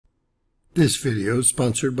This video is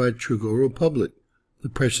sponsored by Trugo Republic, the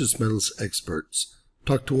precious metals experts.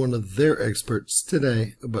 Talk to one of their experts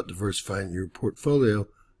today about diversifying your portfolio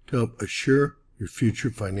to help assure your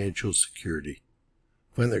future financial security.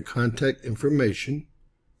 Find their contact information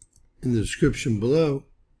in the description below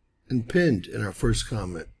and pinned in our first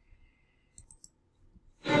comment.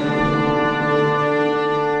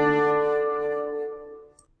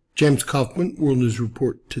 James Kaufman, World News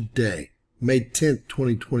Report today, May 10th,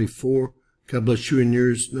 2024. God bless you and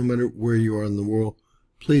yours, no matter where you are in the world.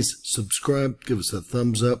 Please subscribe, give us a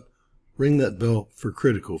thumbs up, ring that bell for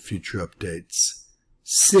critical future updates.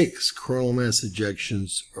 6 coronal mass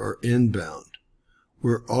ejections are inbound.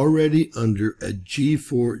 We're already under a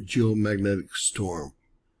G-4 geomagnetic storm.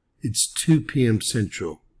 It's 2 p.m.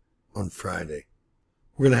 Central on Friday.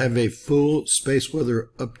 We're going to have a full space weather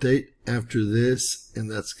update after this,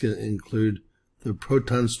 and that's going to include the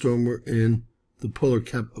proton storm we're in, the polar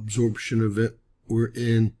cap absorption event we're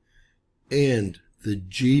in, and the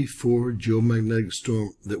G-4 geomagnetic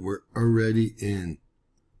storm that we're already in.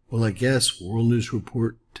 Well, I guess World News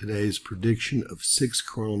Report today's prediction of 6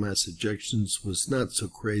 coronal mass ejections was not so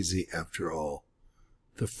crazy after all.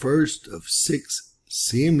 The first of 6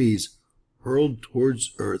 CMEs hurled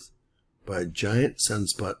towards Earth by a giant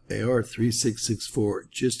sunspot AR-3664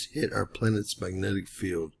 just hit our planet's magnetic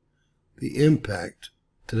field. The impact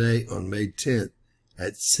today on May 10th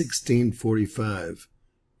at 16:45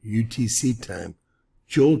 UTC time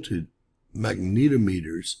jolted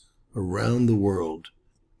magnetometers around the world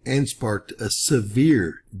and sparked a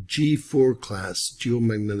severe G4 class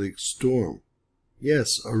geomagnetic storm.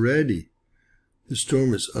 Yes, already. The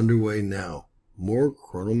storm is underway now. More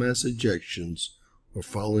coronal mass ejections are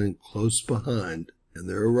following close behind, and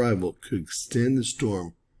their arrival could extend the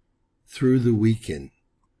storm through the weekend.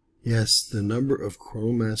 Yes, the number of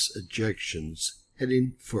coronal mass ejections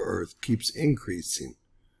heading for Earth keeps increasing.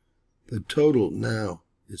 The total now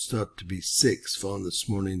is thought to be 6 following this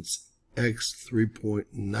morning's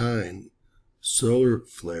X3.9 solar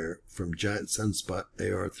flare from giant sunspot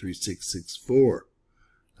AR-3664.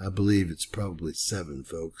 I believe it's probably 7,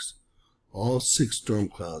 folks. All 6 storm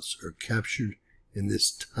clouds are captured in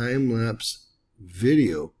this time-lapse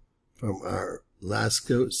video from our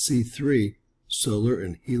LASCO C3 Solar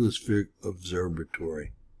and Heliospheric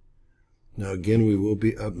Observatory. Now again, we will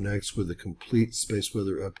be up next with a complete space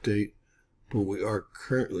weather update, but we are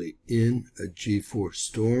currently in a G4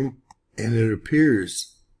 storm, and it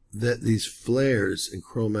appears that these flares and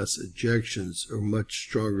coronal mass ejections are much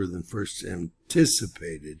stronger than first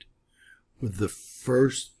anticipated, with the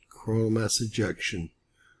first coronal mass ejection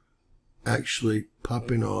actually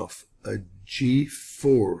popping off a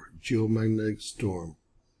G4 geomagnetic storm.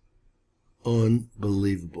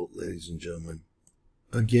 Unbelievable, ladies and gentlemen.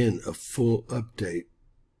 Again, a full update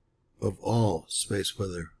of all space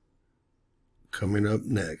weather coming up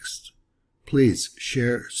next. Please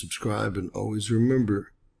share, subscribe, and always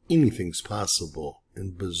remember, anything's possible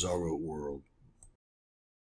in Bizarro World.